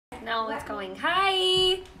No, it's going.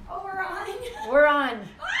 Hi. Oh, we're on? We're on.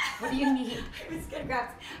 What do you need? I was gonna grab.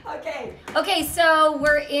 Okay. Okay, so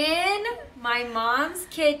we're in my mom's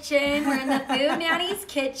kitchen. We're in the Food Nanny's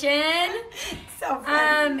kitchen. So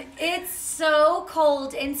funny. It's so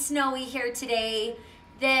cold and snowy here today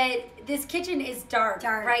that this kitchen is dark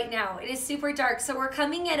right now. It is super dark. So we're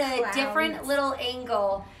coming at a different little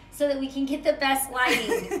angle so that we can get the best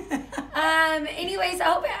lighting. Anyways,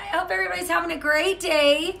 I hope everybody's having a great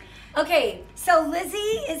day. Okay. So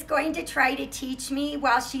Lizzie is going to try to teach me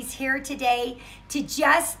while she's here today to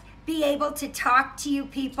just be able to talk to you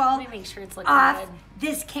people Let me make sure it's looking off good.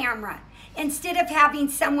 this camera. Instead of having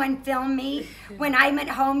someone film me when I'm at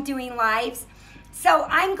home doing lives. So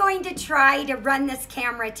I'm going to try to run this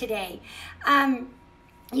camera today.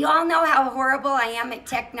 You all know how horrible I am at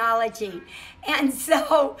technology. And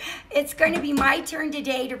so it's going to be my turn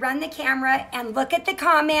today to run the camera and look at the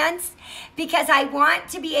comments because I want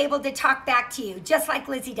to be able to talk back to you just like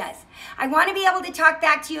Lizzie does. I want to be able to talk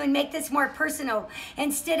back to you and make this more personal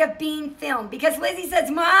instead of being filmed because Lizzie says,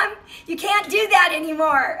 Mom, you can't do that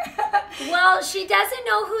anymore. Well, she doesn't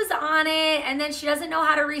know who's on it and then she doesn't know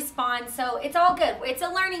how to respond. So it's all good. It's a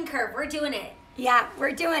learning curve. We're doing it. Yeah,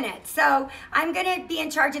 we're doing it. So I'm going to be in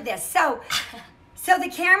charge of this. So the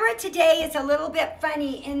camera today is a little bit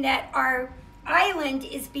funny in that our island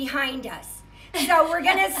is behind us. So we're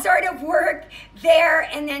going to sort of work there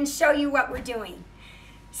and then show you what we're doing.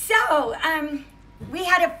 So we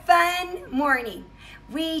had a fun morning.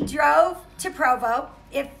 We drove to Provo.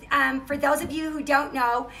 If for those of you who don't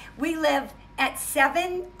know, I live at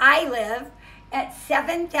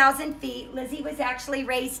 7,000 feet. Lizzie was actually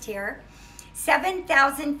raised here.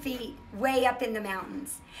 7,000 feet way up in the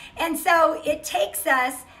mountains. And so it takes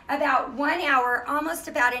us about 1 hour, almost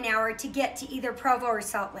about an hour to get to either Provo or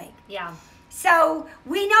Salt Lake. Yeah. So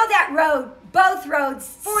we know that road, both roads,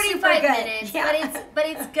 45 minutes, yeah. but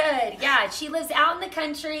it's good. Yeah, she lives out in the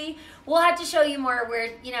country. We'll have to show you more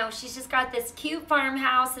where, she's just got this cute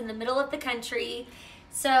farmhouse in the middle of the country.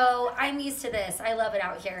 So I'm used to this. I love it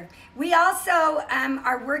out here. We also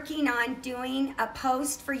are working on doing a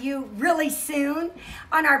post for you really soon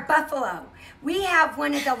on our buffalo. We have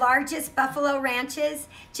one of the largest buffalo ranches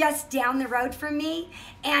just down the road from me,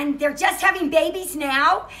 and they're just having babies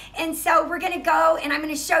now. And so we're going to go, and I'm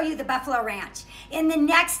going to show you the buffalo ranch. In the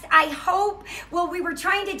next, I hope, well, we were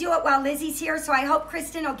trying to do it while Lizzie's here, so I hope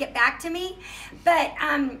Kristen will get back to me. But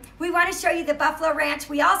we want to show you the buffalo ranch.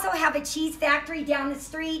 We also have a cheese factory down the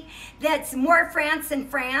street that's more France than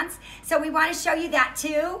France. So we want to show you that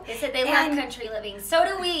too. They said they love country living. So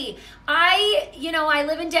do we. I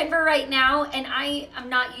live in Denver right now, and I am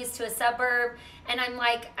not used to a suburb. And I'm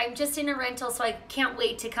just in a rental, so I can't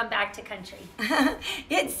wait to come back to country.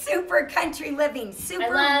 It's super country living,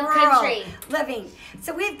 super rural country living.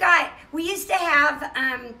 So we used to have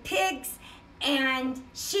pigs and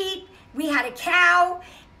sheep. We had a cow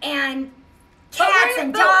and cats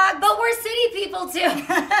and dogs. But we're city people too.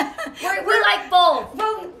 we like both.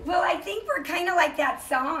 Well, I think we're kind of like that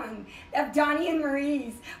song of Donnie and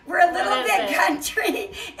Marie's. We're a little bit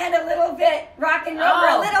country and a little bit rock and roll.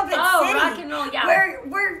 We're a little bit city. Rock and roll, yeah.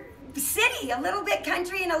 We're city, a little bit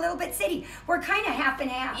country and a little bit city. We're kind of half and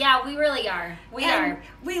half. Yeah, we really are. We are.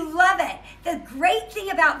 We love it. The great thing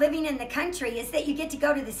about living in the country is that you get to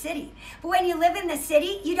go to the city. But when you live in the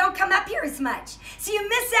city, you don't come up here as much. So you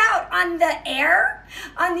miss out on the air,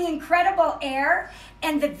 on the incredible air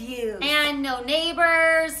and the views. And no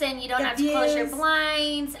neighbors, and you don't have to close your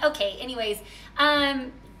blinds. Okay, anyways,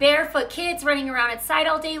 barefoot kids running around outside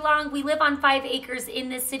all day long. We live on 5 acres in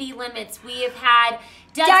the city limits. We have had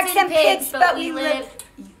ducks and pigs, but we live.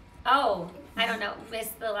 Oh, I don't know.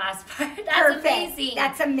 Missed the last part. That's amazing.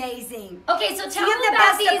 That's amazing. Okay, so tell me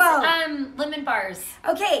about these lemon bars.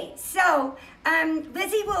 Okay, so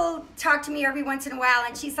Lizzie will talk to me every once in a while,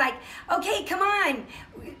 and she's like, "Okay, come on,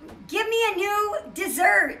 give me a new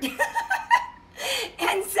dessert."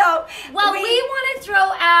 And so we want to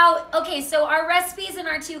throw out, okay, so our recipes in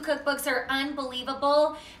our 2 cookbooks are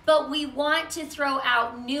unbelievable, but we want to throw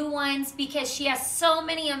out new ones because she has so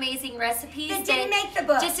many amazing recipes that didn't make the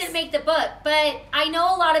book. Just didn't make the book. But I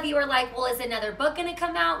know a lot of you are like, well, is another book going to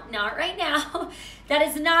come out? Not right now. That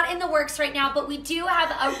is not in the works right now, but we do have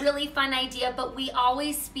a really fun idea, but we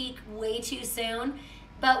always speak way too soon.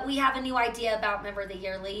 But we have a new idea about, remember the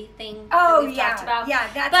yearly thing that we've talked about? Yeah,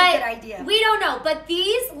 that's a good idea. We don't know. But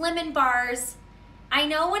these lemon bars, I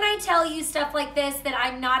know when I tell you stuff like this that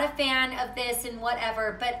I'm not a fan of this and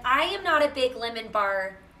whatever, but I am not a big lemon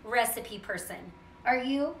bar recipe person. Are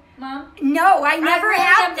you, Mom? No, I never really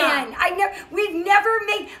have am been. We've never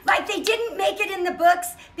made, like, they didn't make it in the books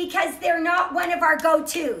because they're not one of our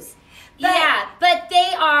go-tos. Yeah, but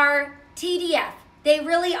they are TDF. They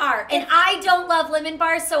really are. And I don't love lemon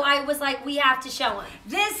bars, so I was like, we have to show them.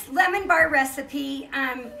 This lemon bar recipe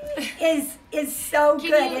is so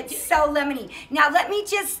good. It's so lemony. Now, let me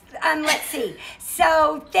just, let's see.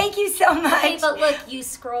 So, thank you so much. Hey, but look, you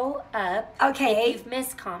scroll up. Okay. If you've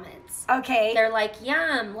missed comments. Okay. They're like,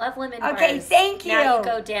 yum, love lemon bars. Okay, thank you. Now you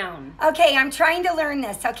go down. Okay, I'm trying to learn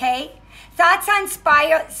this, okay? Thoughts on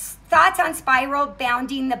spiral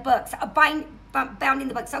bounding the books. Bounding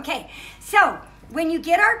the books. Okay, so when you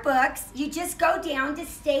get our books, you just go down to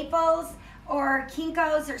Staples or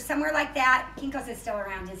Kinko's or somewhere like that. Kinko's is still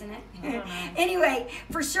around, isn't it? I don't know. Anyway,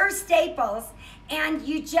 for sure Staples. And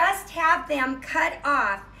you just have them cut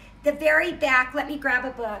off the very back. Let me grab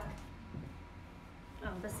a book. Oh,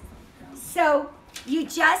 this is So you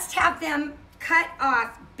just have them cut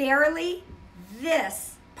off barely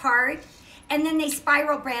this part, and then they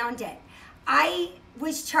spiral bound it. I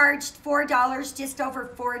was charged $4, just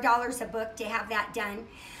over $4 a book to have that done.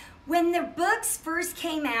 When the books first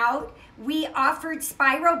came out, we offered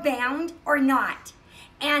spiral bound or not.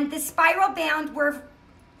 And the spiral bound were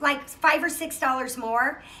like $5 or $6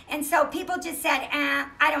 more. And so people just said,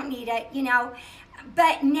 I don't need it, you know.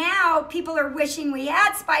 But now people are wishing we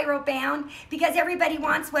had spiral bound because everybody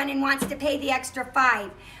wants one and wants to pay the extra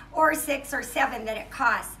 $5 or $6 or $7 that it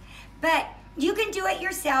costs. But you can do it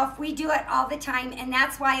yourself. We do it all the time, and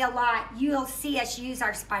that's why you'll see us use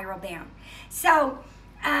our spiral bound. So,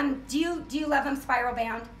 do you love them spiral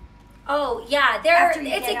bound? Oh yeah,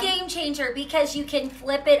 it's a game changer because you can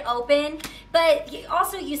flip it open. But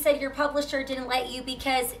also, you said your publisher didn't let you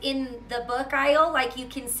because in the book aisle, like you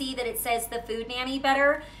can see that it says the Food Nanny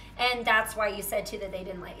better, and that's why you said too that they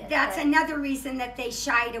didn't let you. That's another reason that they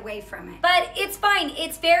shied away from it. But it's fine.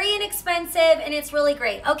 It's very inexpensive and it's really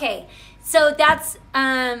great. Okay, so that's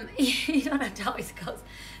you don't have to always go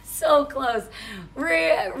so close.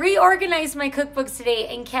 Reorganized my cookbooks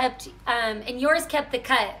today and kept and yours kept the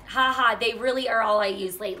cut. Haha, they really are all I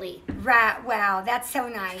use lately. Right, wow, that's so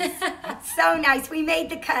nice. That's so nice. We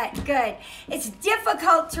made the cut. Good. It's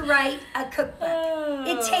difficult to write a cookbook.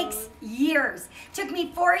 It takes years. Took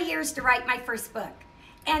me 4 years to write my first book.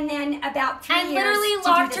 And then about 3 years and literally to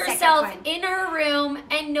locked do the herself second one. in her room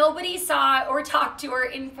and nobody saw or talked to her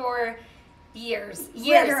in 4 years.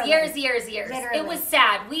 Literally. It was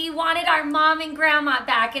sad. We wanted our mom and grandma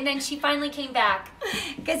back, and then she finally came back.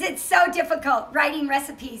 Because it's so difficult writing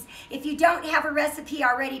recipes. If you don't have a recipe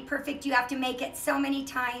already perfect, you have to make it so many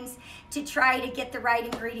times to try to get the right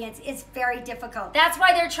ingredients. It's very difficult. That's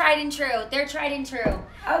why they're tried and true. They're tried and true.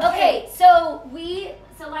 Okay, so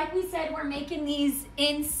like we said, we're making these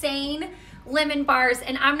insane lemon bars,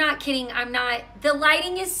 and I'm not kidding. The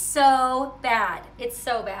lighting is so bad. It's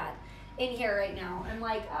so bad in here right now. I'm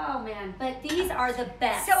like, oh man, but these are the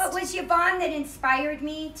best. So it was Yvonne that inspired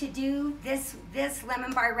me to do this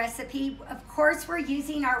lemon bar recipe. Of course, we're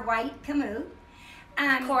using our white kamut.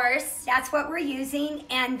 Of course. That's what we're using,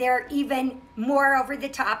 and they're even more over the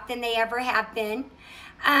top than they ever have been.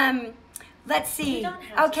 Let's see.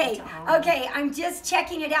 Okay, I'm just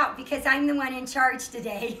checking it out because I'm the one in charge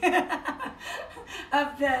today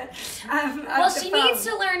of the Well, she needs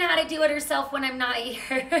to learn how to do it herself when I'm not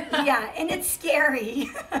here. Yeah, and it's scary.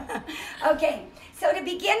 Okay, so to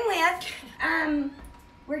begin with,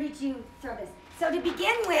 where did you throw this? So to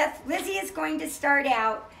begin with, Lizzie is going to start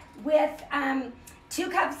out with 2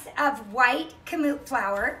 cups of white kamut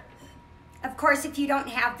flour. Of course, if you don't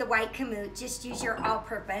have the white kamut, just use your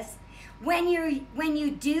all-purpose. When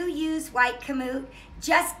you do use white kamut,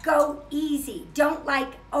 just go easy. Don't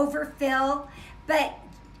overfill, but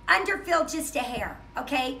underfill just a hair,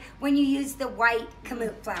 okay? When you use the white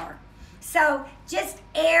kamut flour. So just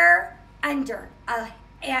air under a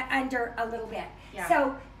little bit. Yeah.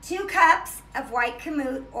 So 2 cups of white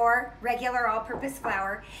kamut or regular all-purpose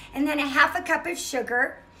flour, and then a 1/2 cup of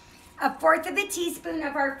sugar, 1/4 teaspoon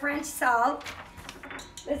of our French salt.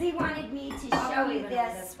 Lizzie wanted me to show you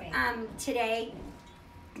this today.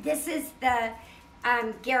 This is the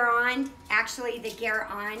Guérande, actually the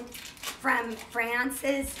Guérande from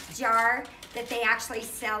France's jar that they actually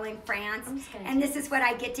sell in France. And this is what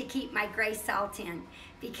I get to keep my gray salt in.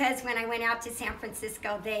 Because when I went out to San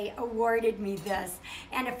Francisco, they awarded me this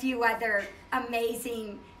and a few other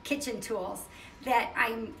amazing kitchen tools that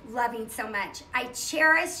I'm loving so much. I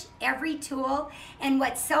cherish every tool, and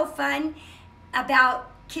what's so fun about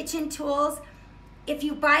kitchen tools, if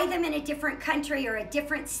you buy them in a different country or a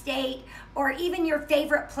different state, or even your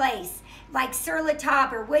favorite place, like Sur La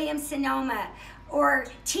Table or Williams-Sonoma or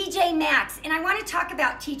TJ Maxx. And I want to talk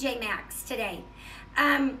about TJ Maxx today.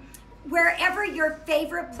 Wherever your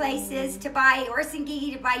favorite place is to buy, or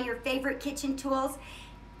Singigi to buy your favorite kitchen tools,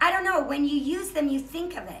 I don't know, when you use them, you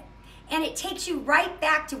think of it. And it takes you right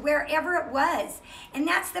back to wherever it was. And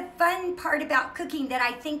that's the fun part about cooking that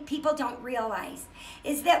I think people don't realize,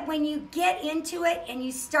 is that when you get into it and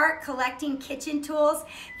you start collecting kitchen tools,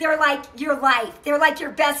 they're like your life. They're like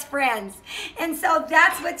your best friends. And so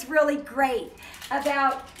that's what's really great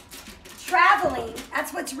about traveling.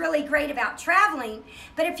 That's what's really great about traveling.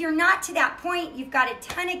 But if you're not to that point, you've got a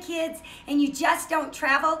ton of kids and you just don't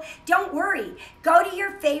travel, don't worry. Go to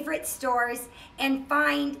your favorite stores and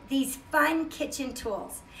find these fun kitchen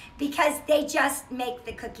tools, because they just make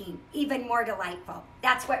the cooking even more delightful.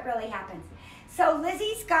 That's what really happens. So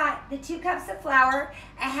Lizzie's got the 2 cups of flour,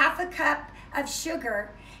 a 1/2 cup of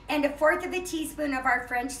sugar, and 1/4 teaspoon of our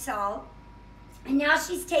French salt. And now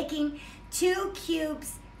she's taking 2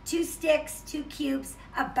 cubes, 2 sticks, 2 cubes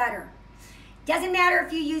of butter. Doesn't matter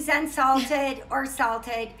if you use unsalted or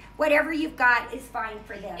salted, whatever you've got is fine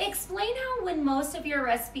for this. Explain how when most of your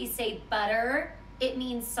recipes say butter, it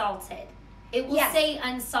means salted. It will Yes. say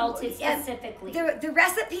unsalted specifically. The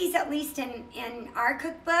recipes, at least in our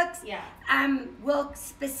cookbooks,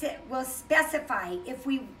 will specify if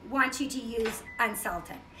we want you to use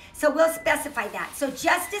unsalted. So we'll specify that. So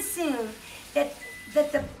just assume that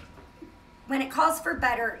when it calls for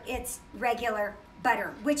butter, it's regular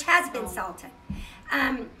butter, which has been salted.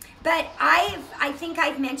 But I think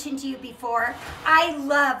I've mentioned to you before, I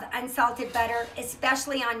love unsalted butter,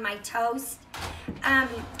 especially on my toast.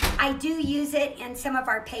 I do use it in some of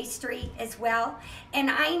our pastry as well.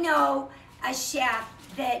 And I know a chef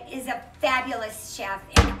that is a fabulous chef,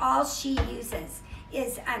 and all she uses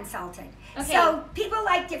is unsalted. Okay. So people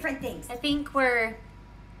like different things. I think we're...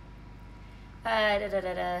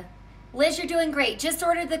 Liz, you're doing great. Just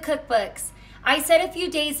ordered the cookbooks. I said a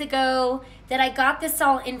few days ago that I got the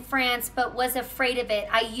salt in France but was afraid of it.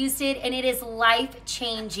 I used it and it is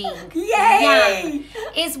life-changing. Yay! Yum.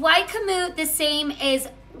 Is white kamut the same as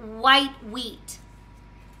white wheat?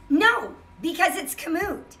 No, because it's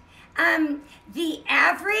kamut. The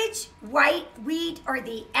average white wheat or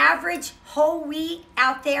the average whole wheat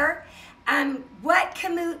out there, what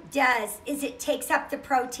kamut does is it takes up the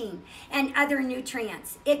protein and other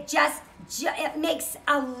nutrients. It it makes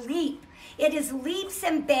a leap. It is leaps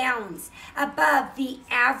and bounds above the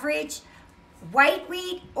average white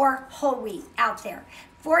wheat or whole wheat out there.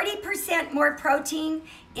 40% more protein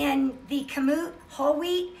in the kamut whole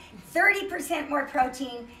wheat, 30% more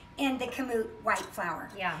protein in the kamut white flour.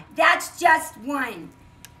 Yeah. That's just one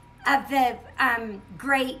of the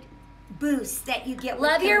great boosts that you get with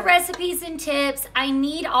Love your kamut. recipes and tips. I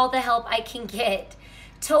need all the help I can get.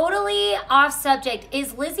 Totally off subject.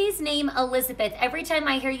 Is Lizzie's name Elizabeth? Every time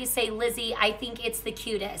I hear you say Lizzie, I think it's the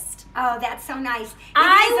cutest. Oh, that's so nice.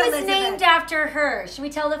 I was Elizabeth. named after her. Should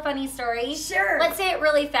we tell the funny story? Sure. Let's say it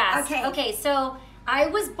really fast. Okay. Okay, so I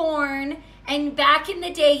was born, and back in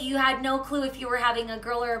the day, you had no clue if you were having a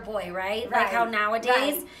girl or a boy, right? Like how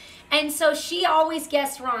nowadays. Right. And so she always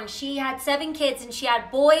guessed wrong. She had 7 kids, and she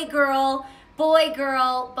had boy, girl, boy,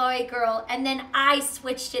 girl, boy, girl, and then I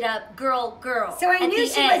switched it up, girl, girl. So I knew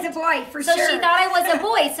she was a boy for so sure. So she thought I was a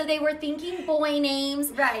boy, so they were thinking boy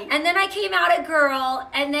names. Right. And then I came out a girl,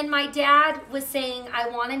 and then my dad was saying, I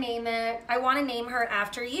want to name her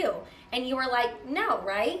after you. And you were like, no,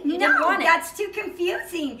 right? You didn't want it. That's too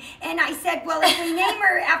confusing. And I said, well, if we name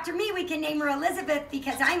her after me, we can name her Elizabeth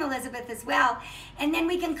because I'm Elizabeth as well. And then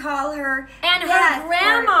we can call her And Beth, her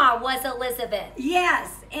grandma was Elizabeth.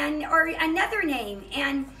 Yes, or another name.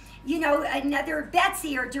 And, you know, another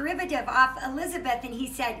Betsy or derivative off Elizabeth. And he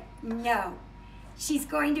said, no. She's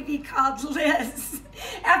going to be called Liz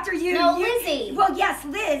after you. No, Lizzie. Well, yes,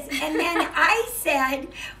 Liz. And then I said,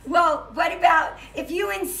 well, what about, if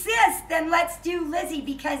you insist, then let's do Lizzie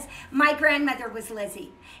because my grandmother was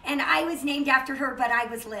Lizzie. And I was named after her, but I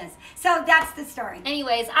was Liz. So that's the story.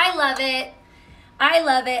 Anyways, I love it. I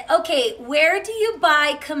love it. Okay, where do you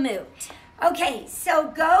buy kamut? Okay, so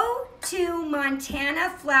go to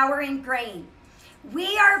Montana Flour and Grain.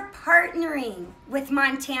 We are partnering with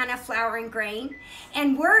Montana Flour and Grain,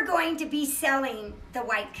 and we're going to be selling the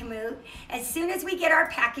white kamut as soon as we get our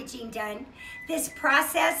packaging done. this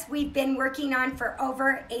process we've been working on for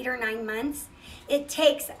over 8 or 9 months. It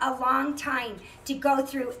takes a long time to go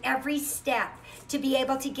through every step to be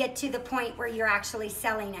able to get to the point where you're actually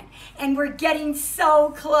selling it. And we're getting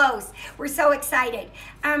so close. We're so excited.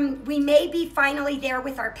 We may be finally there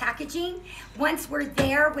with our packaging. Once we're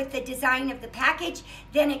there with the design of the package,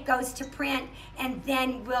 then it goes to print, and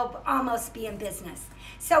then we'll almost be in business.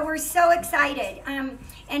 So we're so excited.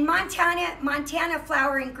 And Montana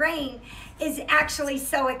Flour and Grain is actually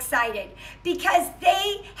so excited because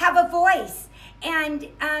they have a voice. And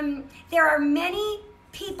there are many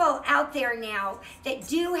people out there now that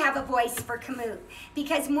do have a voice for Kamut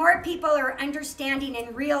because more people are understanding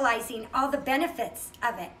and realizing all the benefits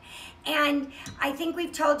of it. And I think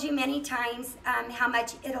we've told you many times how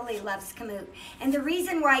much Italy loves Kamut. And the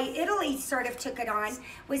reason why Italy sort of took it on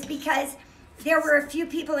was because there were a few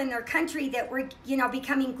people in their country that were,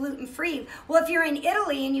 becoming gluten-free. Well, if you're in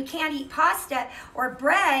Italy and you can't eat pasta or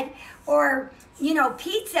bread or,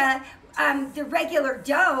 pizza, the regular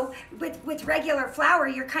dough with regular flour,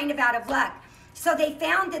 you're kind of out of luck. So they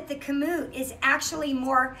found that the Kamut is actually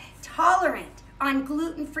more tolerant on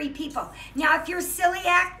gluten-free people. Now, if you're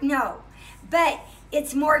celiac, no, but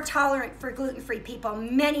it's more tolerant for gluten-free people.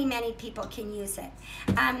 Many, many people can use it.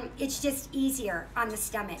 It's just easier on the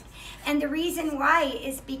stomach. And the reason why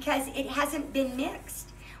is because it hasn't been mixed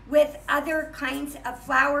with other kinds of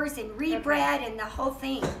flours and rebread and the whole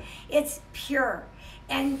thing. It's pure.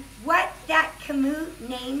 And what that Kamut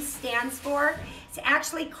name stands for, it's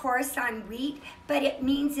actually Khorasan wheat, but it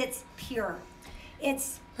means it's pure.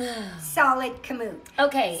 It's solid Kamut.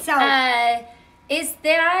 Okay. So is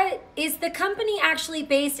the company actually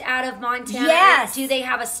based out of Montana? Yes. Do they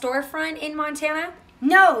have a storefront in Montana?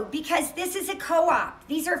 No, because this is a co-op.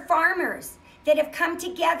 These are farmers that have come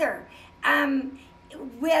together at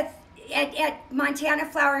Montana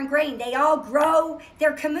Flour and Grain. They all grow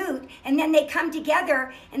their Kamut, and then they come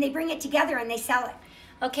together and they bring it together and they sell it.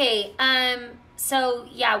 Okay, so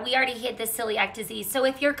yeah, we already hit the celiac disease. So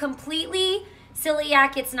if you're completely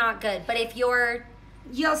celiac, it's not good. But if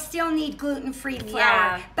you'll still need gluten-free flour.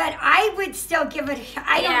 Yeah. But I would still give it,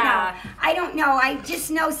 I don't know. I just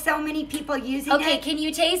know so many people using it. Okay, can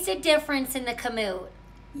you taste a difference in the Kamut?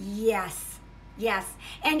 Yes. Yes.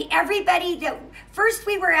 And everybody first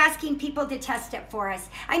we were asking people to test it for us.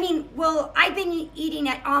 I've been eating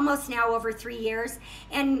it almost now over 3 years,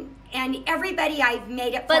 and everybody I've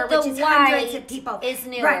made it for, which is hundreds of people. Is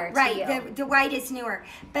newer right. To you. The white is newer.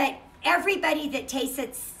 But everybody that tastes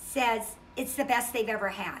it says it's the best they've ever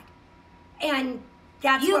had. And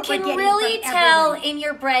that's you what we're can getting really from tell everyone. in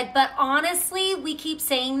your bread, but honestly, we keep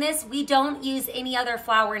saying this, we don't use any other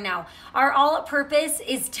flour now. Our all-purpose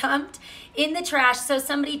is dumped in the trash. So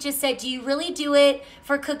somebody just said, do you really do it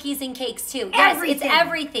for cookies and cakes too? Yes, it's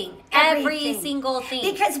everything. Every single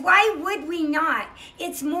thing. Because why would we not?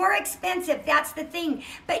 It's more expensive, that's the thing.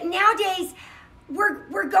 But nowadays,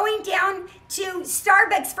 we're going down to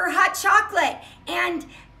Starbucks for hot chocolate and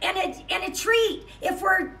a treat. If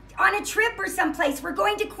we're on a trip or someplace, we're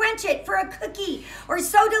going to Quench It for a cookie or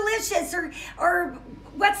So Delicious or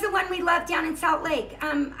what's the one we love down in Salt Lake?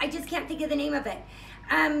 I just can't think of the name of it.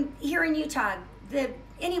 Here in Utah.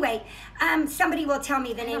 Somebody will tell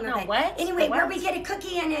me the name of it. What? Anyway, where we get a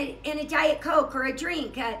cookie and a Diet Coke or a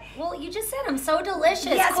drink. Well, you just said them. So Delicious.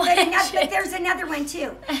 Yes, but there's another one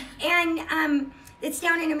too. And it's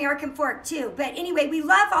down in American Fork too. But anyway, we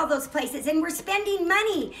love all those places, and we're spending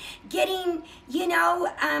money getting,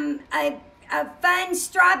 a fun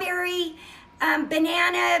strawberry,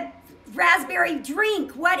 banana, raspberry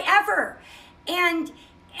drink, whatever, and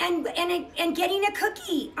getting a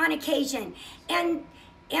cookie on occasion,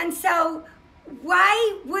 and so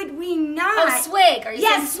why would we not? Oh, swig. Are you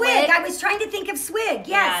saying swig? I was trying to think of swig.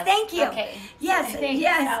 Yes, thank you. Okay. Yes, Thanks,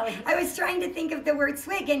 yes. Sally. I was trying to think of the word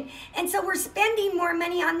swig, and so we're spending more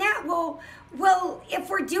money on that. Well, if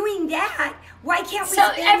we're doing that, why can't we? So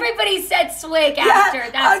everybody said swig after.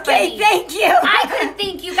 Yeah, That's okay, funny. thank you. I couldn't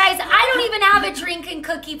think, you guys. I don't even have a drink and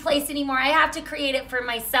cookie place anymore. I have to create it for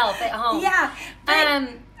myself at home. Yeah.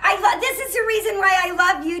 This is the reason why I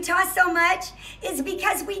love Utah so much, is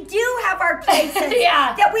because we do have our places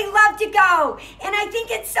that we love to go, and I think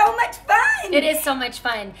it's so much fun. It is so much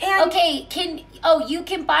fun. And okay, you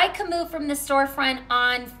can buy Kamut from the storefront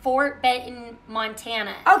on Fort Benton,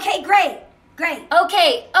 Montana. Okay, great.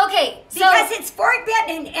 Okay. Because it's Fort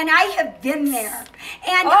Benton, and I have been there,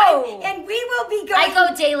 and we will be going. I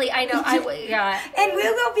go daily. I know. And we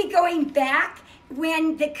will be going back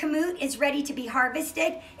when the Kamut is ready to be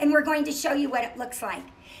harvested, and we're going to show you what it looks like.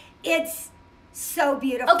 It's so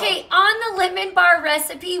beautiful. Okay, on the lemon bar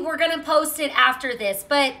recipe, we're going to post it after this,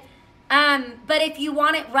 but But if you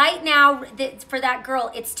want it right now, for that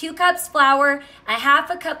girl, it's 2 cups flour, a half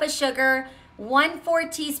a cup of sugar,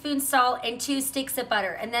 1/4 teaspoon salt, and 2 sticks of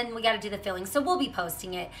butter. And then we got to do the filling. So we'll be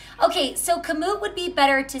posting it. Okay, so kamut would be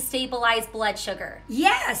better to stabilize blood sugar.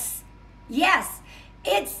 Yes. Yes.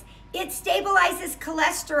 It stabilizes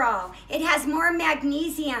cholesterol. It has more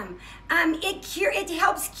magnesium. It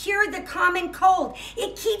helps cure the common cold.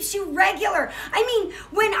 It keeps you regular. I mean,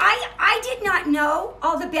 when I did not know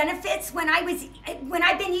all the benefits when I've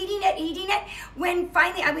been eating it. When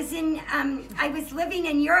finally I was living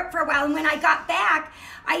in Europe for a while, and when I got back,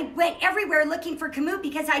 I went everywhere looking for kamut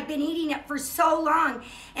because I'd been eating it for so long,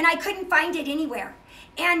 and I couldn't find it anywhere.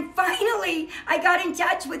 And finally, I got in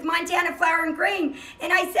touch with Montana Flour and Grain,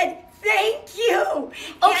 and I said, thank you.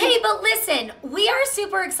 Okay, but listen, we are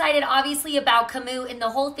super excited, obviously, about kamut and the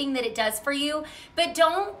whole thing that it does for you, but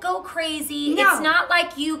don't go crazy. No. It's not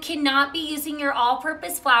like you cannot be using your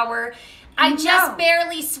all-purpose flour. I just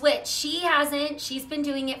barely switched. She hasn't. She's been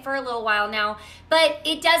doing it for a little while now, but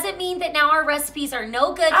it doesn't mean that now our recipes are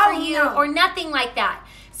no good for you or nothing like that.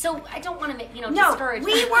 So I don't want to, discourage.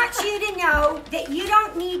 We want you to know that you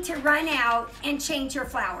don't need to run out and change your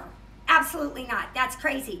flour. Absolutely not. That's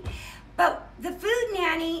crazy. But the Food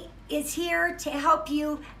Nanny is here to help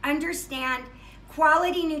you understand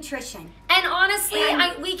quality nutrition. And honestly,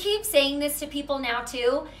 we keep saying this to people now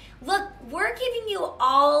too. Look, we're giving you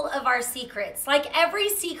all of our secrets. Like every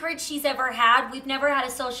secret she's ever had, we've never had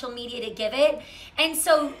a social media to give it. And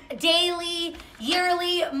so daily,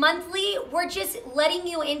 yearly, monthly, we're just letting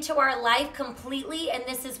you into our life completely. And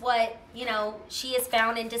this is what, she has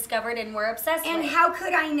found and discovered and we're obsessed with. And how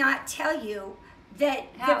could I not tell you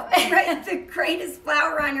that the greatest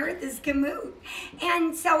flour on earth is kamut?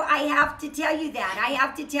 And so I have to tell you that. I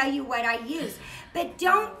have to tell you what I use. But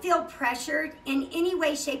don't feel pressured in any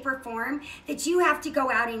way, shape, or form that you have to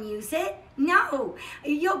go out and use it. No,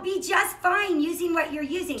 you'll be just fine using what you're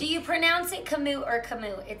using. Do you pronounce it kamut or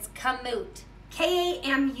kamut? It's kamut.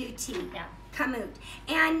 K-A-M-U-T. Yeah. Kamut.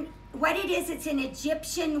 And what it is, it's an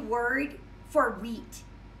Egyptian word for wheat.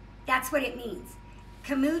 That's what it means.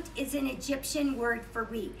 Kamut is an Egyptian word for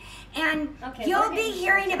wheat. And you'll be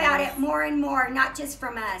hearing about it more and more, not just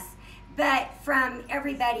from us, but from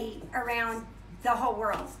everybody around the whole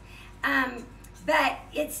world. But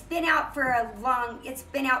it's been out for a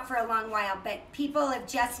long while, but people have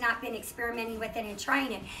just not been experimenting with it and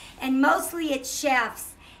trying it. And mostly it's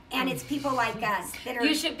chefs and it's people like us that are...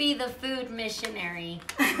 You should be the food missionary.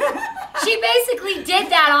 She basically did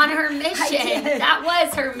that on her mission. That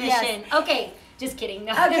was her mission. Yes. Okay, just kidding.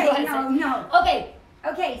 No, okay, no. Okay.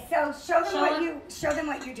 Okay, so show them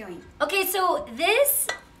what you're doing. Okay, so this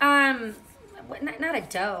not a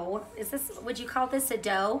dough. Would you call this a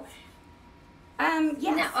dough? Yes.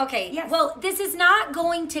 No, okay. Yes. Well, this is not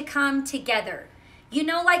going to come together. You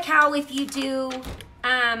know, like how if you do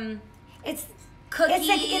it's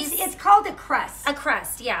cookies. It's called a crust. A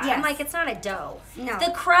crust, yeah. Yes. I'm like, it's not a dough. No.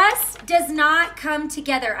 The crust does not come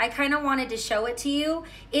together. I kind of wanted to show it to you.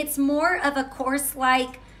 It's more of a coarse,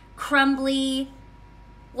 like crumbly,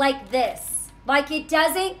 like this. Like it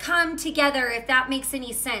doesn't come together, if that makes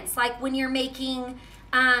any sense. Like when you're making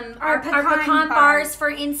our pecan bars, for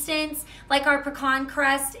instance, like our pecan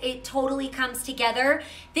crust, it totally comes together.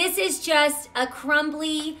 This is just a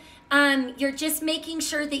crumbly, you're just making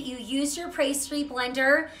sure that you use your pastry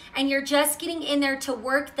blender and you're just getting in there to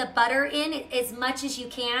work the butter in as much as you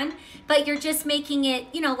can, but you're just making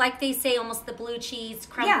it, like they say, almost the blue cheese,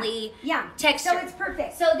 crumbly texture. So it's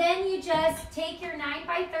perfect. So then you just take your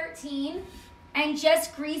 9x13 and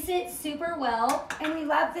just grease it super well. And we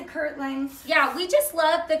love the Kirkland. Yeah, we just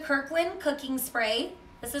love the Kirkland cooking spray.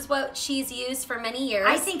 This is what she's used for many years.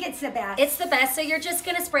 I think it's the best. It's the best. So you're just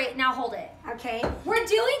going to spray it. Now hold it. Okay. We're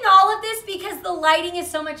doing all of this because the lighting is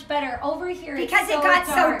so much better. Over here, because it got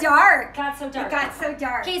so dark. It got so dark. It got so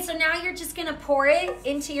dark. Okay, so now you're just going to pour it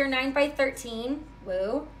into your 9x13.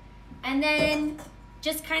 Woo. And then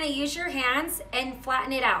just kind of use your hands and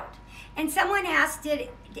flatten it out. And someone asked,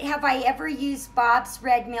 have I ever used Bob's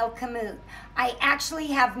Red Mill Kamut? I actually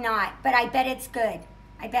have not, but I bet it's good.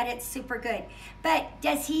 I bet it's super good. But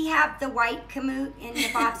does he have the white kamut in the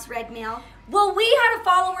Bob's Red Mill? Well, we had a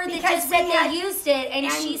follower that just said they used it,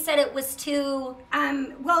 and she said it was too...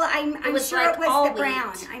 Well, I'm sure it was the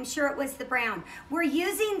brown. Wheat. I'm sure it was the brown. We're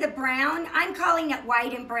using the brown. I'm calling it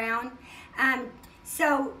white and brown.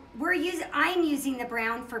 So I'm using the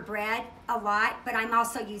brown for bread a lot, but I'm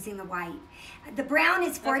also using the white. The brown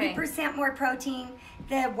is 40% more protein.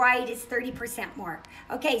 The white is 30% more.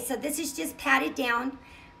 Okay, so this is just patted down,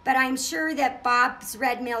 but I'm sure that Bob's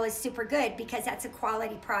Red Mill is super good because that's a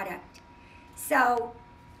quality product. So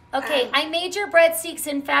Okay, I made your breadsticks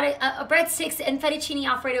and fettuccine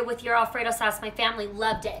Alfredo with your Alfredo sauce. My family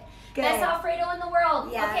loved it. Good. Best Alfredo in the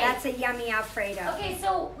world. Yeah, okay. That's a yummy Alfredo. Okay,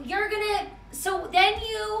 so then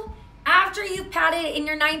after you've patted it in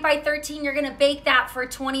your 9x13, you're gonna bake that for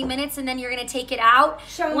 20 minutes, and then you're gonna take it out.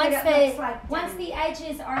 Show me what it looks like. Once the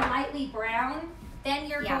edges are lightly brown, then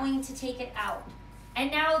you're going to take it out.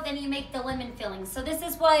 And now then you make the lemon filling. So this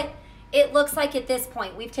is what it looks like at this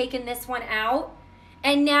point. We've taken this one out.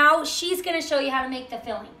 And now she's going to show you how to make the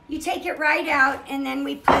filling. You take it right out, and then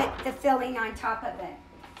we put the filling on top of it.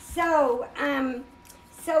 So,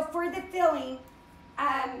 so for the filling,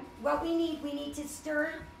 what we need to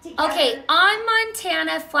stir together. Okay, on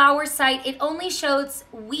Montana flour site, it only shows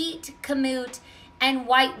wheat, kamut, and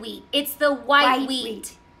white wheat. It's the white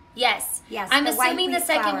wheat. Yes. Yes. I'm assuming the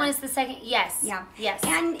second flour. one is the second. Yes. Yeah. Yes.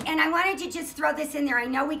 And I wanted to just throw this in there. I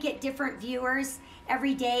know we get different viewers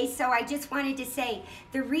every day, so I just wanted to say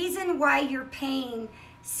the reason why you're paying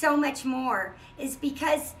so much more is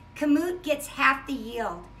because kamut gets half the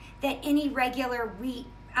yield that any regular wheat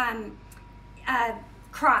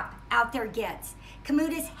crop out there gets.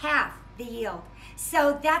 Kamut is half the yield,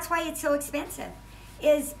 so that's why it's so expensive,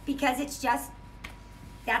 is because it's just,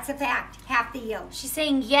 that's a fact, half the yield. She's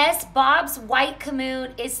saying yes. Bob's white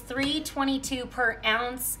kamut is $3.22 per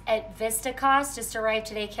ounce at Vista Cost. Just arrived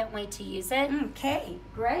today. Can't wait to use it. Okay,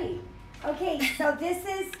 great. Okay, so this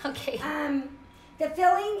is okay. The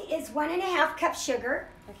filling is 1.5 cups sugar.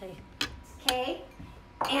 Okay. Okay,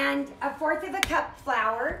 and 1/4 cup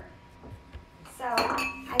flour. So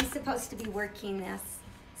I'm supposed to be working this,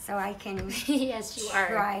 so I can yes, you are.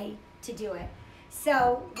 Try to do it.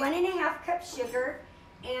 So 1.5 cups sugar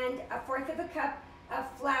and 1/4 cup of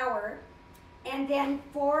flour, and then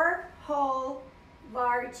 4 whole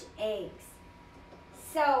large eggs.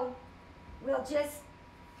 So we'll just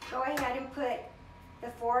go ahead and put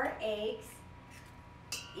the 4 eggs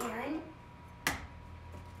in,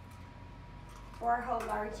 4 whole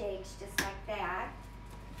large eggs, just like that.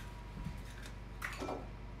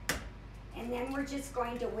 And then we're just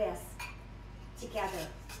going to whisk together,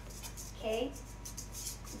 okay?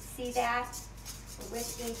 You see that? We're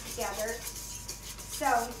whisking together. So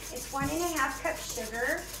it's 1.5 cups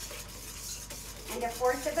sugar and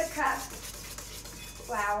 1/4 cup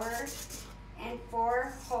flour and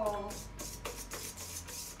 4 whole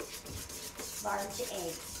large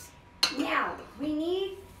eggs. Now, we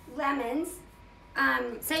need lemons.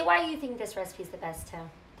 Say why you think this recipe is the best, tell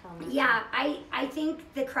me. Yeah, I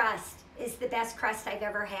think the crust is the best crust I've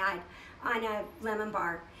ever had on a lemon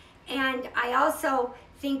bar. And I also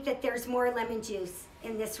think that there's more lemon juice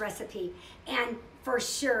in this recipe. And for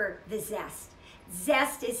sure, the zest.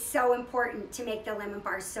 Zest is so important to make the lemon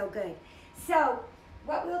bars so good. So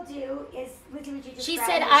what we'll do is, Lizzie, would you just She grab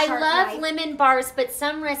said, your I sharp love knife? lemon bars, but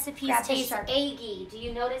some recipes Grab the taste sharp- eggy. Do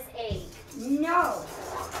you notice egg? No.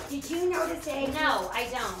 Did you notice egg? No, I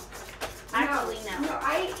don't. Actually, no. No,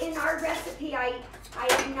 in our recipe, I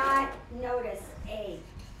have not noticed egg.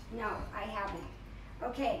 No, I haven't.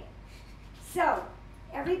 Okay, so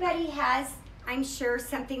everybody has, I'm sure,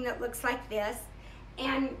 something that looks like this,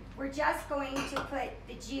 and we're just going to put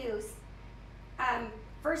the juice.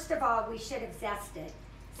 First of all, we should have zested.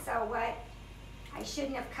 So what? I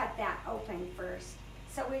shouldn't have cut that open first.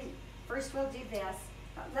 So first we'll do this.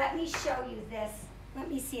 But let me show you this. Let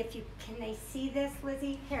me see if can they see this,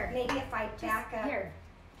 Lizzie? Here. Maybe if I back up. Here.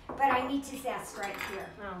 But I need to zest right here.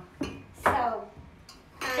 Oh. So.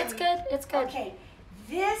 It's good. It's good. Okay.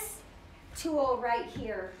 This tool right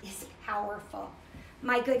here is powerful.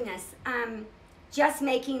 My goodness. Just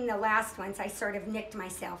making the last ones, I sort of nicked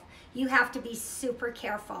myself. You have to be super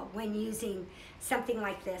careful when using something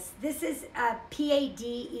like this. This is a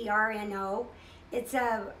PADERNO. It's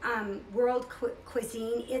a world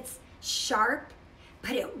cuisine. It's sharp,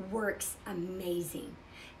 but it works amazing.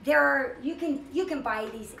 You can buy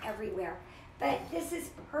these everywhere, but this is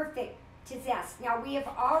perfect to zest. Now we have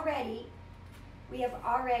already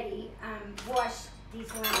washed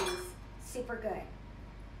these lemons super good,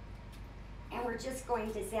 and we're just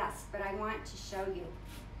going to zest. But I want to show you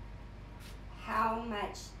how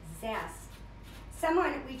much zest.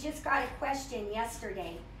 We just got a question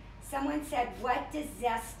yesterday. Someone said, what does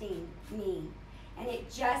zesting mean? And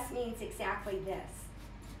it just means exactly this.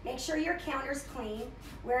 Make sure your counter's clean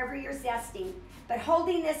wherever you're zesting, but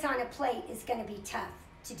holding this on a plate is going to be tough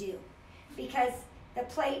to do because the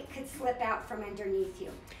plate could slip out from underneath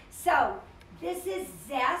you. So this is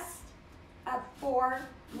zest of 4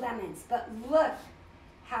 lemons, but look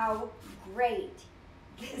how great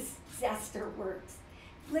this zester works.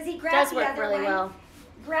 Lizzie, grab Does the work other really one. well.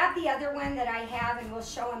 grab the other one that I have, and we'll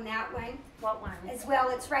show them that one. What one? As well.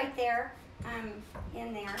 It's right there,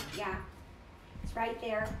 in there. Yeah, it's right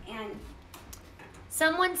there. And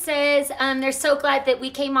someone says they're so glad that we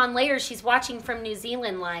came on later. She's watching from New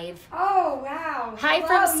Zealand live. oh wow! Hi Hello,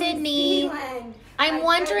 from New Sydney. Zealand. I'm My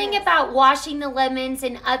wondering goodness. about washing the lemons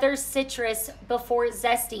and other citrus before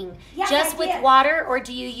zesting. Yes, Just I with did. water, or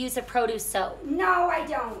do you use a produce soap? No, I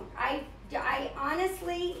don't. I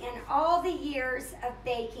honestly, in all the years of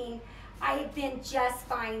baking, I have been just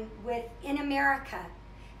fine with, in America,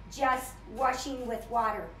 just washing with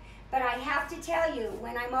water. But I have to tell you,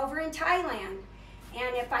 when I'm over in Thailand,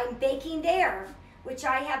 and if I'm baking there, which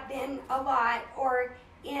I have been a lot, or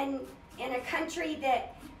in a country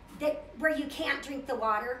that where you can't drink the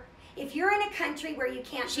water, if you're in a country where you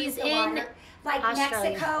can't She's drink the in water, like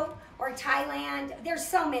Australia. Mexico or Thailand, there's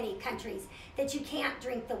so many countries that you can't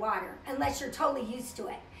drink the water unless you're totally used to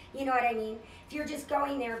it. You know what I mean? If you're just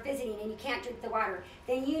going there visiting and you can't drink the water,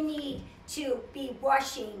 then you need to be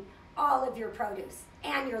washing all of your produce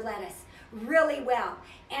and your lettuce really well.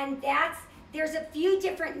 And there's a few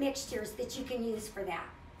different mixtures that you can use for that.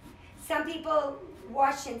 Some people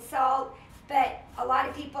wash in salt, but a lot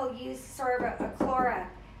of people use sort of a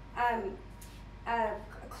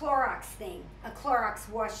Clorox thing, a Clorox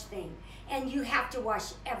wash thing. And you have to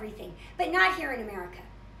wash everything, but not here in America.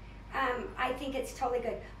 I think it's totally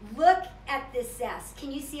good. Look at this zest.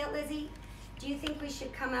 Can you see it, Lizzie? Do you think we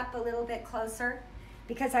should come up a little bit closer?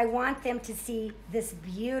 Because I want them to see this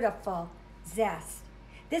beautiful zest.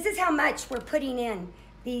 This is how much we're putting in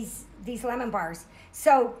these lemon bars.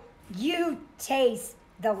 So you taste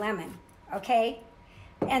the lemon, okay?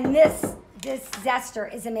 And this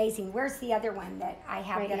zester is amazing. Where's the other one that I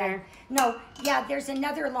have? Right that here. No, yeah, there's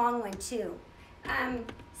another long one too.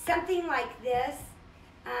 Something like this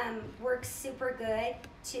works super good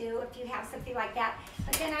too if you have something like that.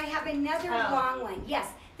 But then I have another long one. Yes,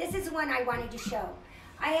 this is one I wanted to show.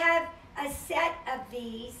 I have a set of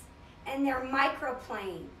these, and they're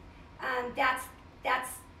microplane. That's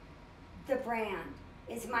the brand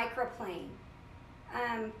is microplane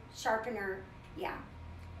sharpener. Yeah,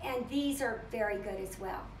 and these are very good as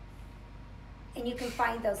well. And you can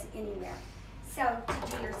find those anywhere. So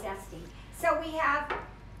to do your zesting. So we have.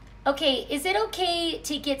 Okay, is it okay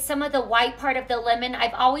to get some of the white part of the lemon?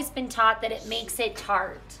 I've always been taught that it makes it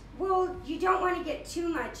tart. Well, you don't want to get too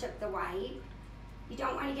much of the white. You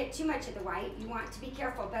don't want to get too much of the white. You want to be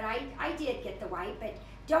careful. But I did get the white, but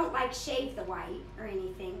don't like shave the white or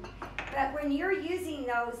anything. But when you're using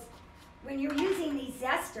these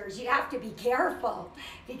zesters, you have to be careful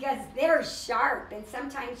because they're sharp and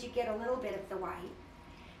sometimes you get a little bit of the white.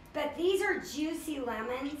 But these are juicy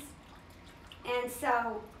lemons, and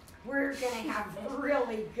so we're going to have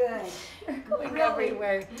really good,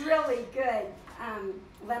 everywhere. really good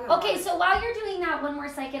lemon. Okay, bars. so while you're doing that, one more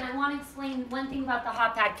second, I want to explain one thing about the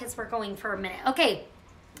hot pad because we're going for a minute. Okay,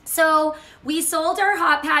 so we sold our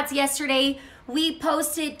hot pads yesterday. We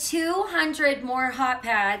posted 200 more hot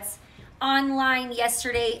pads online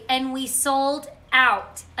yesterday, and we sold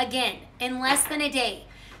out again in less than a day.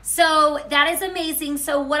 So that is amazing.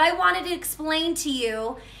 So what I wanted to explain to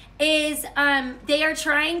you is they are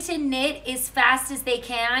trying to knit as fast as they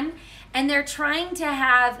can, and they're trying to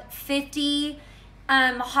have 50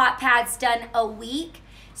 hot pads done a week.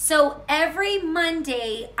 So every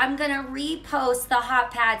Monday, I'm gonna repost the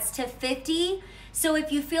hot pads to 50. So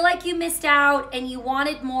if you feel like you missed out and you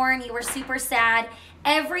wanted more and you were super sad,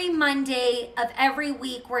 every Monday of every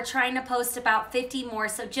week, we're trying to post about 50 more.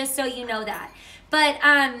 So just so you know that. But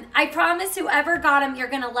I promise whoever got them, you're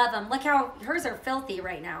gonna love them. Look how hers are filthy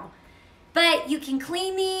right now. But you can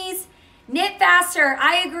clean these, knit faster.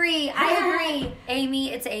 I agree.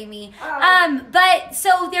 Amy, it's Amy. But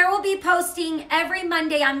so there will be posting every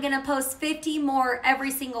Monday. I'm gonna post 50 more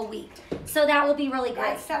every single week. So that will be really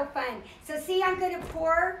great. That's so fun. So see, I'm gonna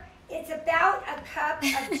pour, it's about a cup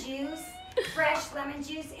of juice, fresh lemon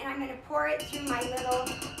juice, and I'm gonna pour it through my little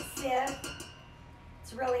sieve.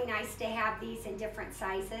 It's really nice to have these in different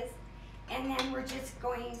sizes. And then we're just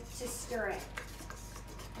going to stir it.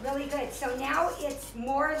 Really good. So now it's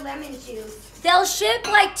more lemon juice. They'll ship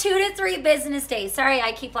like 2 to 3 business days. Sorry,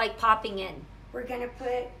 I keep like popping in. We're gonna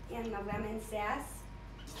put in the lemon zest.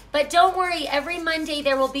 But don't worry, every Monday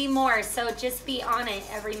there will be more. So just be on it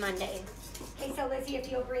every Monday. Okay, so Lizzie,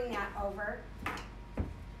 if you'll bring that over.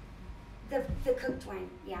 The cooked one,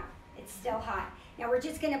 yeah. It's still hot. Now we're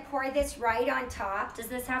just gonna pour this right on top. Does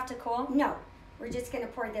this have to cool? No, we're just gonna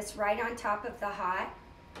pour this right on top of the hot,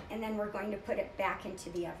 and then we're going to put it back into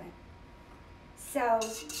the oven. So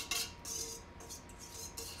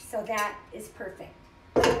that is perfect.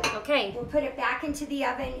 Okay. We'll put it back into the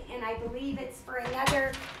oven, and I believe it's for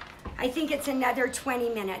another, I think it's another 20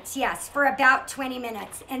 minutes. Yes, for about 20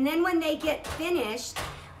 minutes. And then when they get finished,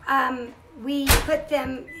 we put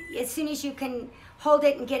them, as soon as you can hold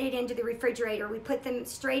it and get it into the refrigerator, we put them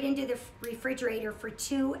straight into the refrigerator for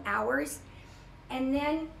 2 hours. And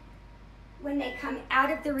then when they come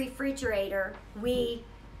out of the refrigerator, we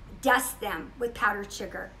dust them with powdered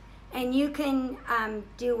sugar. And you can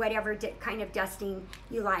do whatever kind of dusting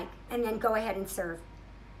you like, and then go ahead and serve.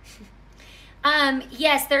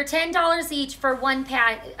 Yes, they're $10 each for one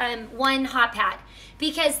hot pad,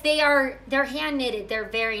 because they're hand knitted. They're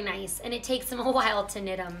very nice, and it takes them a while to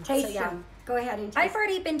knit them. Taste them. Go ahead and taste. I've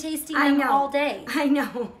already been tasting them all day. I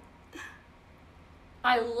know.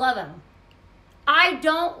 I love them. I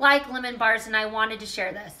don't like lemon bars, and I wanted to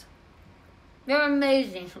share this. They're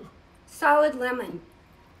amazing. Solid lemon.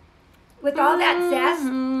 With all that zest,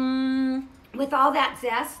 with all that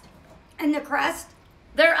zest and the crust,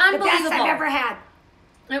 they're unbelievable. The best I've ever had.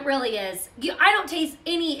 It really is. I don't taste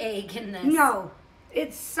any egg in this. No,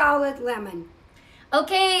 it's solid lemon.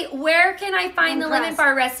 Okay, where can I find the lemon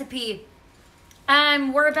bar recipe?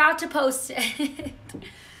 We're about to post it.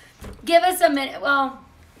 Give us a minute. Well,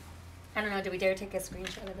 I don't know. Do we dare take a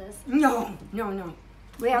screenshot of this? No.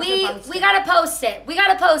 We gotta post it. We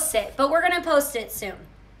gotta post it, but we're gonna post it soon.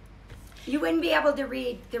 You wouldn't be able to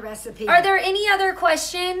read the recipe. Are there any other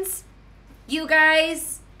questions? You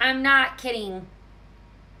guys, I'm not kidding.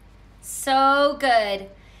 So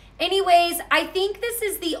good. Anyways, I think this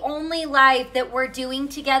is the only live that we're doing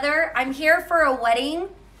together. I'm here for a wedding.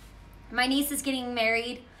 My niece is getting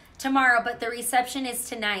married tomorrow, but the reception is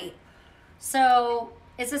tonight. So,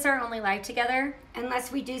 is this our only live together?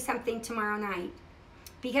 Unless we do something tomorrow night.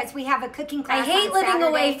 Because we have a cooking class on I hate living Saturday.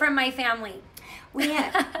 away from my family. We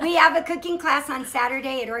have a cooking class on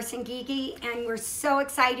Saturday at Orsangigi, and we're so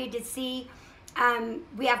excited to see.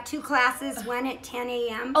 We have 2 classes, one at 10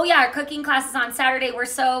 a.m. Oh, yeah, our cooking class is on Saturday. We're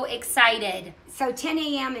so excited. So 10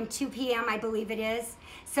 a.m. and 2 p.m., I believe it is.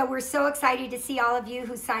 So we're so excited to see all of you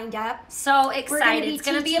who signed up. So excited. It's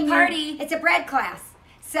going to be a party. It's a bread class.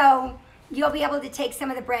 So you'll be able to take some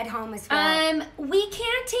of the bread home as well. We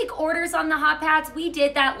can't take orders on the hot pads. We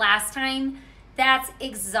did that last time. That's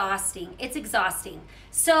exhausting. It's exhausting.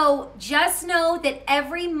 So just know that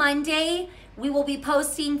every Monday we will be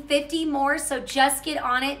posting 50 more. So just get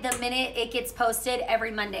on it the minute it gets posted every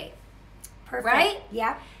Monday. Perfect. Right?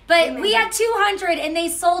 Yeah. But we had 200 and they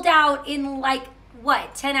sold out in like,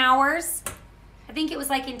 what, 10 hours? I think it was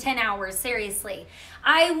like in 10 hours, seriously.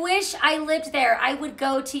 I wish I lived there. I would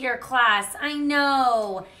go to your class. I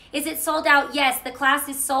know. Is it sold out? Yes, the class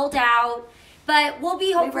is sold out. But we'll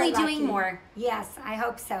be hopefully doing more. Yes, I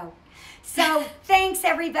hope so. So thanks,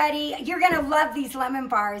 everybody. You're going to love these lemon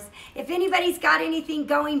bars. If anybody's got anything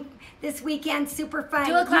going this weekend, super fun.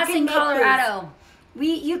 Do a class in Colorado.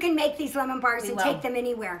 You can make these lemon bars and take them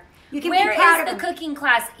anywhere. You can Where be proud is the cooking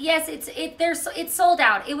class? Yes, it's sold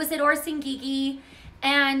out. It was at Orsangigi.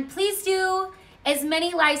 And please do as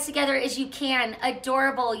many lives together as you can.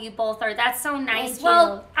 Adorable you both are. That's so nice.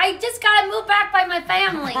 Well, I just got to move back by my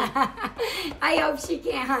family. I hope she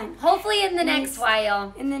can. Hopefully in the next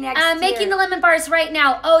while. In the next year. Making the lemon bars right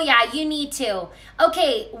now. Oh, yeah, you need to.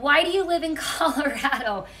 Okay, why do you live in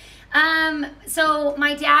Colorado? So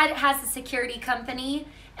my dad has a security company,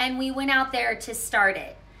 and we went out there to start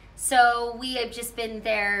it. So we have just been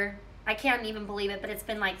there. I can't even believe it, but it's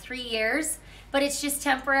been like 3 years. But it's just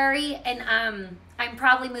temporary, and I'm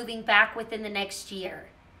probably moving back within the next year.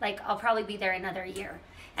 Like, I'll probably be there another year.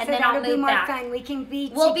 And so then I'll move back. Fun. We can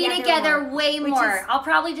be We'll be together way more. I'll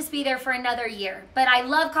probably just be there for another year. But I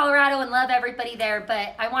love Colorado and love everybody there,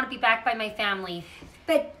 but I want to be back by my family.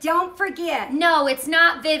 But don't forget. No, it's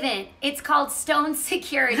not Vivint. It's called Stone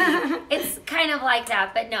Security. It's kind of like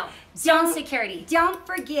that, but no. Stone Security. Don't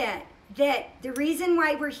forget that the reason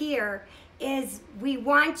why we're here is we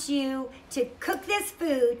want you to cook this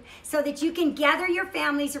food so that you can gather your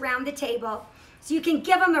families around the table, so you can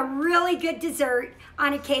give them a really good dessert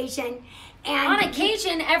on occasion. And on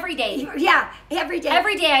occasion, every day. Yeah, every day.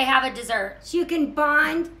 Every day I have a dessert. So you can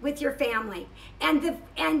bond with your family. And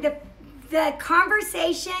the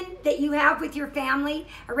conversation that you have with your family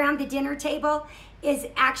around the dinner table is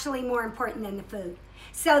actually more important than the food.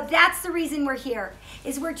 So that's the reason we're here,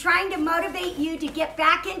 is we're trying to motivate you to get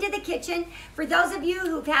back into the kitchen. For those of you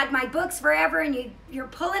who've had my books forever and you're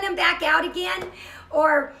pulling them back out again,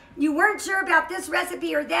 or you weren't sure about this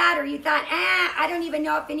recipe or that, or you thought, I don't even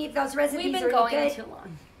know if any of those recipes are good. We've been going too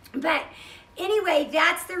long. But Anyway,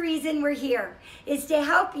 that's the reason we're here, is to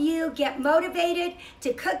help you get motivated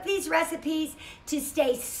to cook these recipes, to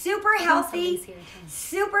stay super healthy,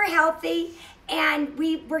 and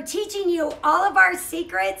we're teaching you all of our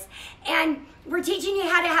secrets, and we're teaching you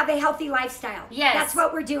how to have a healthy lifestyle. Yes. That's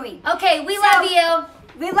what we're doing. Okay, we love you.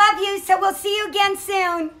 We love you, so we'll see you again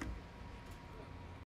soon.